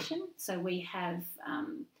Health Commission. So we have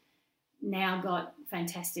now got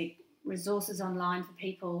fantastic resources online for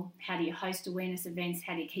people. How do you host awareness events?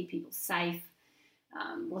 How do you keep people safe?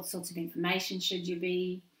 What sorts of information should you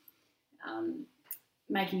be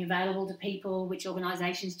making available to people? Which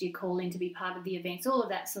organisations do you call in to be part of the events? All of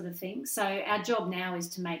that sort of thing. So our job now is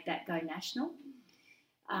to make that go national.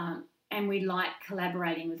 and we like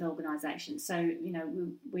collaborating with organisations. So, you know,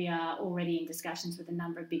 we are already in discussions with a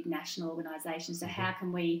number of big national organisations. So how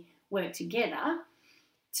can we work together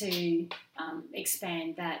to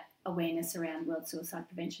expand that awareness around World Suicide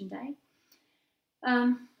Prevention Day?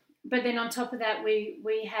 But then on top of that,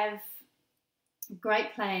 we have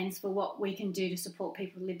great plans for what we can do to support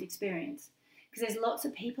people with lived experience, because there's lots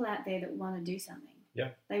of people out there that want to do something. Yeah.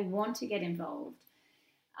 They want to get involved,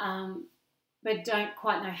 but don't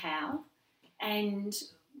quite know how. And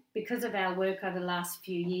because of our work over the last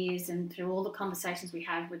few years and through all the conversations we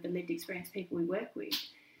have with the lived experience people we work with,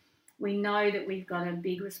 we know that we've got a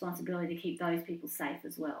big responsibility to keep those people safe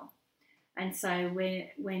as well. And so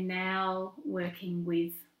we're now working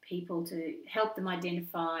with people to help them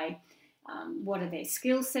identify what are their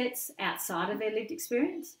skill sets outside of their lived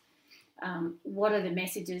experience, what are the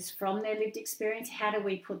messages from their lived experience, how do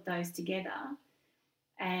we put those together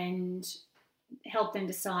and help them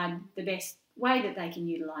decide the best way that they can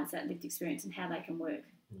utilise that lived experience and how they can work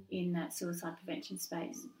in that suicide prevention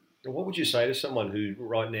space. What would you say to someone who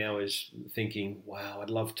right now is thinking, wow, I'd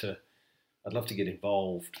love to get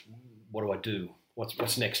involved. What do I do?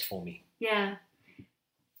 What's next for me? Yeah.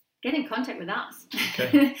 Get in contact with us.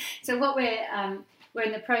 Okay. So what we're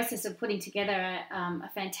in the process of putting together a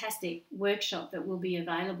fantastic workshop that will be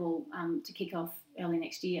available to kick off early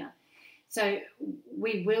next year. So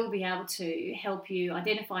we will be able to help you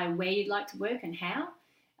identify where you'd like to work and how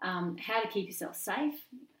to keep yourself safe.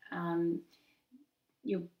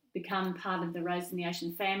 You'll become part of the Roses in the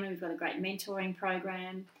Ocean family. We've got a great mentoring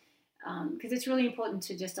program because it's really important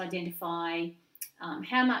to just identify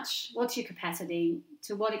what's your capacity,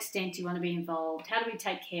 to what extent do you want to be involved, how do we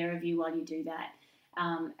take care of you while you do that,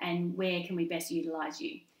 and where can we best utilise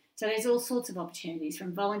you. So there's all sorts of opportunities,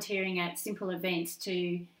 from volunteering at simple events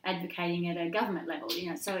to advocating at a government level.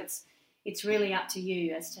 You know, so it's really up to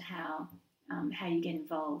you as to how you get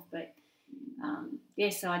involved. But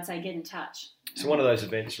so I'd say get in touch. So one of those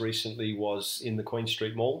events recently was in the Queen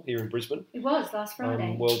Street Mall here in Brisbane. It was last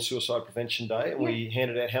Friday. World Suicide Prevention Day, and we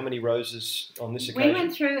handed out how many roses on this occasion? We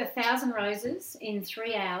went through 1,000 roses in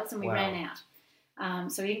 3 hours, and we ran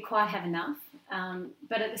out. So we didn't quite have enough.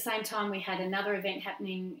 But at the same time, we had another event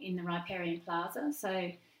happening in the Riparian Plaza.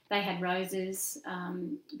 So they had roses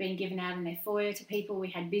being given out in their foyer to people. We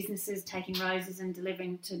had businesses taking roses and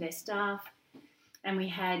delivering to their staff. And we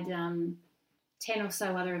had 10 or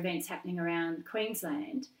so other events happening around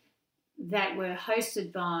Queensland that were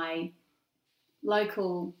hosted by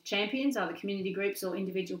local champions, either community groups or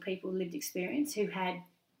individual people with lived experience who had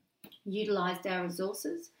utilised our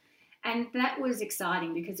resources. And that was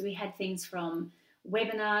exciting because we had things from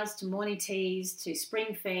webinars to morning teas to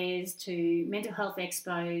spring fairs to mental health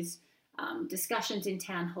expos, discussions in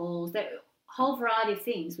town halls, that whole variety of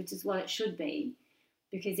things, which is what it should be,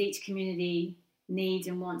 because each community needs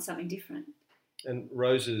and wants something different. And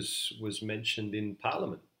roses was mentioned in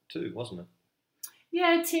Parliament too, wasn't it?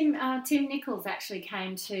 Yeah, Tim Nichols actually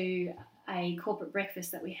came to a corporate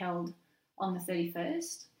breakfast that we held on the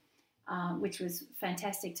 31st, which was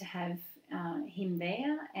fantastic to have him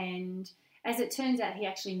there. And as it turns out, he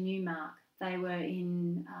actually knew Mark. They were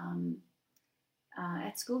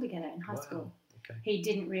at school together in high school. Okay. He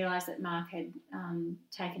didn't realise that Mark had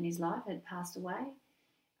taken his life, had passed away.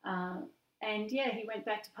 And he went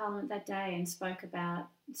back to Parliament that day and spoke about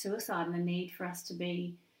suicide and the need for us to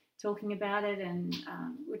be talking about it, and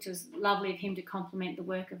which was lovely of him to compliment the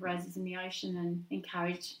work of Roses in the Ocean and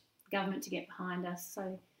encourage government to get behind us.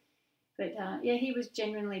 So, but he was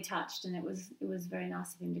genuinely touched, and it was very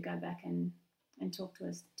nice of him to go back and talk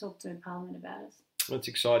to Parliament about us. Well, it's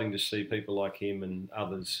exciting to see people like him and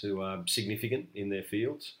others who are significant in their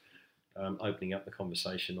fields opening up the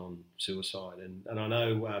conversation on suicide. And I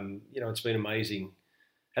know, it's been amazing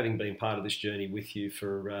having been part of this journey with you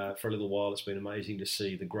for a little while. It's been amazing to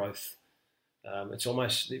see the growth.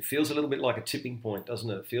 It feels a little bit like a tipping point, doesn't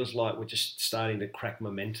it? It feels like we're just starting to crack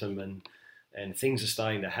momentum and things are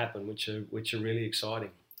starting to happen, which are really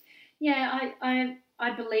exciting. Yeah,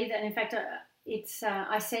 I believe that. And in fact,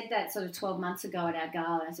 I said that sort of 12 months ago at our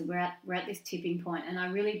gala. I said we're at this tipping point, and I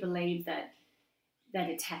really believe that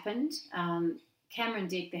it's happened. Cameron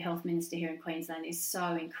Dick, the Health Minister here in Queensland, is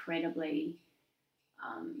so incredibly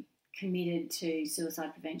committed to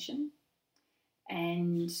suicide prevention,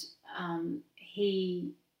 and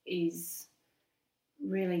he is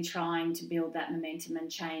really trying to build that momentum and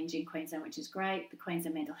change in Queensland, which is great. The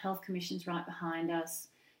Queensland Mental Health Commission's right behind us.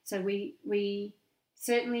 So we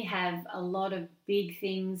certainly have a lot of big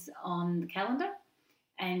things on the calendar,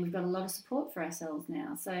 and we've got a lot of support for ourselves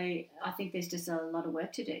now. So I think there's just a lot of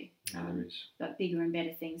work to do, there is. but bigger and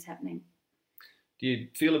better things happening. Do you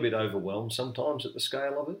feel a bit overwhelmed sometimes at the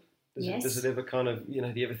scale of it? Yes. Does it ever kind of, do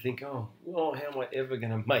you ever think, oh, well, how am I ever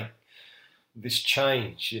going to make this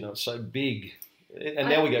change? It's so big. And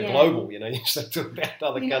now we go global, you start to about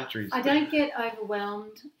other countries. I don't get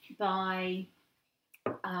overwhelmed by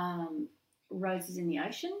Roses in the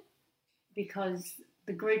Ocean, because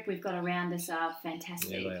the group we've got around us are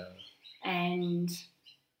fantastic. Yeah, they are. And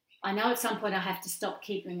I know at some point I have to stop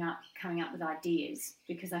coming up with ideas,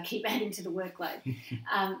 because I keep adding to the workload.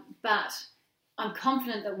 But I'm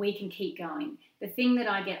confident that we can keep going. The thing that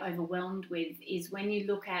I get overwhelmed with is when you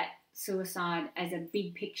look at suicide as a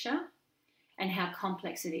big picture and how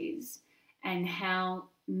complex it is and how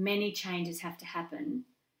many changes have to happen.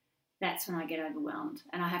 That's when I get overwhelmed.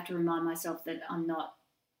 And I have to remind myself that I'm not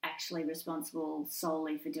actually responsible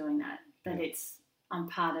solely for doing that, that I'm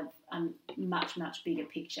part of a much, much bigger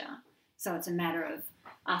picture. So it's a matter of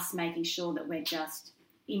us making sure that we're just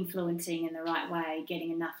influencing in the right way,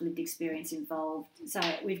 getting enough lived experience involved. So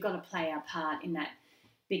we've got to play our part in that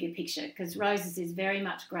bigger picture, because Roses is very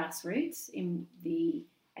much grassroots in the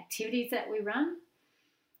activities that we run,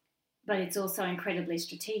 but it's also incredibly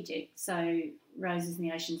strategic. So Roses in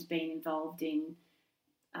the Ocean's been involved in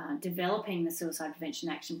developing the Suicide Prevention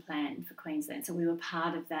Action Plan for Queensland. So we were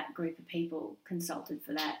part of that group of people, consulted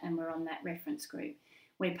for that, and we're on that reference group.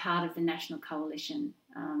 We're part of the National Coalition.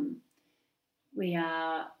 We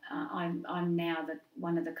are. I'm now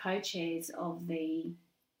one of the co-chairs of the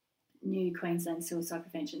new Queensland Suicide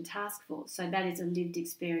Prevention Task Force. So that is a lived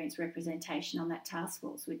experience representation on that task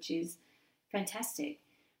force, which is fantastic.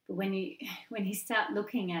 But when you start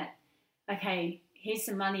looking at, okay, here's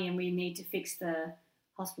some money and we need to fix the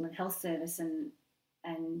hospital and health service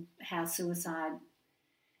and how suicide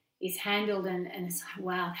is handled, and it's like,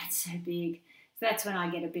 wow, that's so big. So that's when I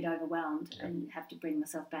get a bit overwhelmed and have to bring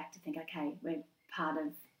myself back to think, okay, we're part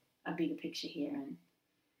of a bigger picture here. And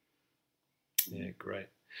yeah, great.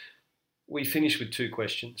 We finish with 2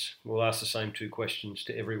 questions. We'll ask the same 2 questions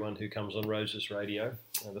to everyone who comes on Roses Radio.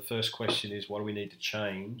 The first question is, what do we need to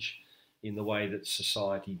change in the way that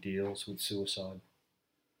society deals with suicide?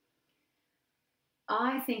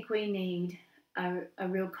 I think we need a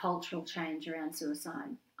real cultural change around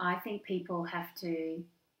suicide. I think people have to,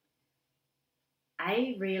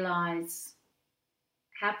 realise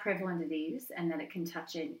how prevalent it is and that it can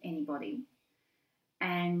touch anybody.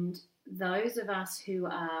 And those of us who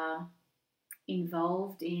are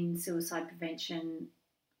involved in suicide prevention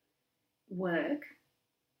work,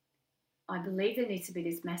 I believe there needs to be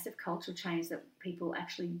this massive cultural change that people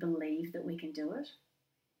actually believe that we can do it,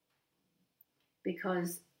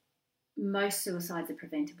 because most suicides are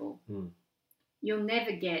preventable. You'll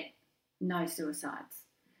never get no suicides,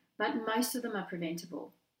 but most of them are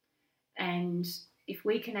preventable. And if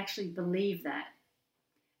we can actually believe that,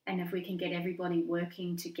 and if we can get everybody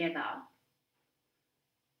working together,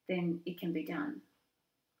 then it can be done.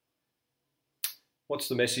 What's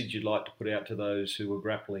the message you'd like to put out to those who are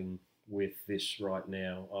grappling with this right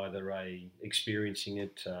now, either experiencing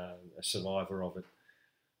it, a survivor of it?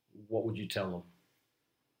 What would you tell them?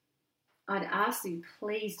 I'd ask you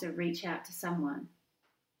please to reach out to someone.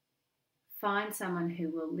 Find someone who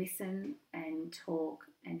will listen and talk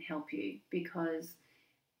and help you, because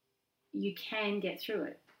you can get through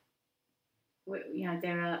it.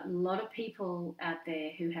 There are a lot of people out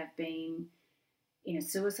there who have been in a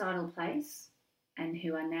suicidal place and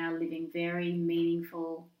who are now living very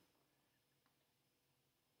meaningful,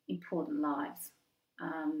 important lives.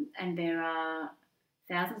 And there are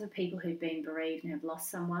thousands of people who've been bereaved and have lost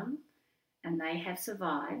someone, and they have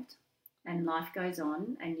survived, and life goes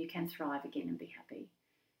on, and you can thrive again and be happy.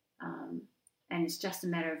 And it's just a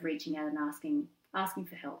matter of reaching out and asking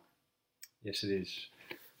for help. Yes, it is.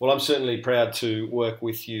 Well, I'm certainly proud to work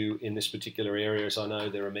with you in this particular area, as I know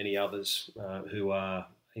there are many others who are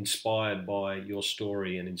inspired by your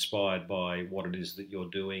story and inspired by what it is that you're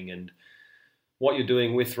doing. And what you're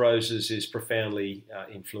doing with Roses is profoundly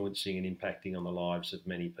influencing and impacting on the lives of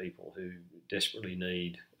many people who desperately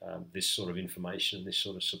need this sort of information and this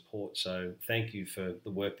sort of support. So thank you for the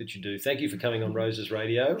work that you do. Thank you for coming on Roses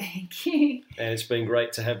Radio. Thank you. And it's been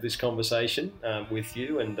great to have this conversation with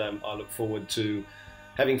you, and I look forward to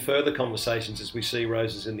having further conversations as we see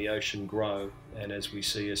Roses in the Ocean grow, and as we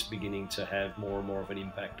see us beginning to have more and more of an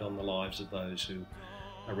impact on the lives of those who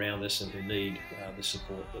are around us and who need the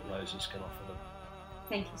support that Roses can offer them.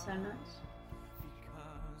 Thank you so much.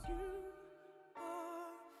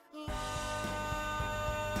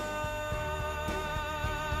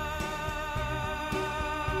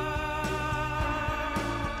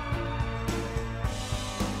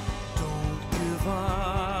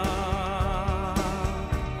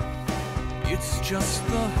 It's just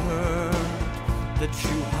the hurt that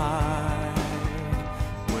you hide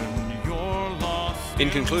when you're lost. In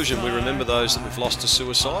conclusion, we remember those that we've lost to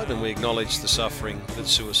suicide, and we acknowledge the suffering that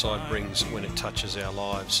suicide brings when it touches our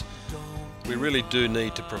lives. We really do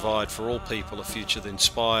need to provide for all people a future that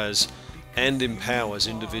inspires and empowers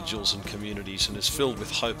individuals and communities and is filled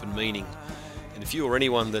with hope and meaning. And if you or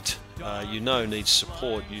anyone that you know needs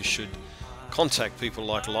support, you should contact people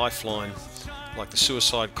like Lifeline, like the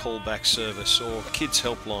Suicide Callback Service, or Kids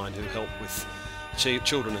Helpline, who help with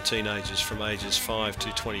children and teenagers from ages 5 to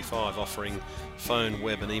 25, offering phone,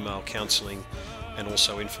 web and email counselling and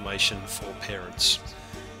also information for parents.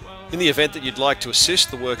 In the event that you'd like to assist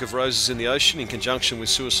the work of Roses in the Ocean in conjunction with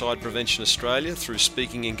Suicide Prevention Australia through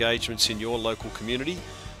speaking engagements in your local community,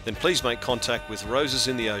 then please make contact with Roses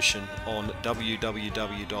in the Ocean on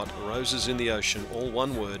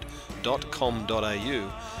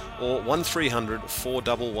www.rosesintheocean.com.au or 1300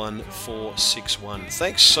 411 461.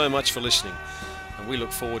 Thanks so much for listening, and we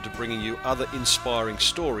look forward to bringing you other inspiring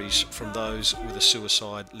stories from those with a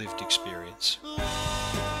suicide lived experience.